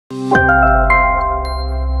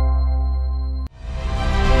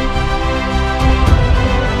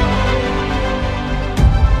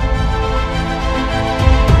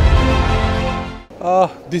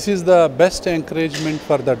This is the best encouragement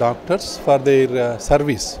for the doctors for their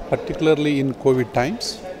service, particularly in COVID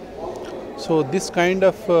times. So this kind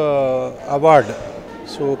of award,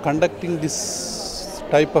 so conducting this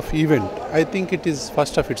type of event, I think it is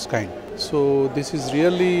first of its kind. So this is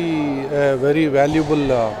really a very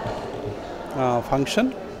valuable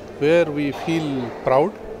function where we feel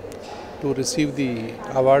proud to receive the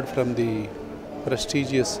award from the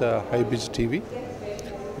prestigious Hybiz TV,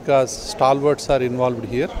 because stalwarts are involved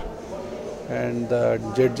here and the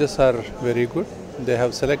judges are very good. They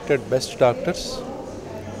have selected best doctors,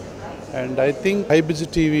 and I think Hybiz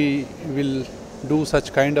TV will do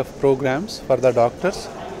such kind of programs for the doctors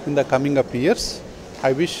in the coming up years.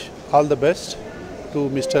 I wish all the best to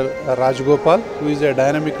Mr. Rajgopal, who is a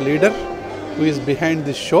dynamic leader who is behind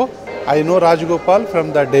this show. I know Rajgopal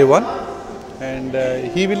from the day one, and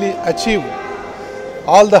he will achieve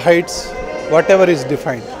all the heights whatever is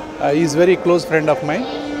defined. He is a very close friend of mine,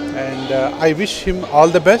 and I wish him all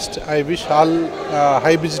the best. I wish all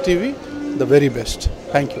Hybiz TV the very best.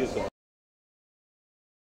 Thank you.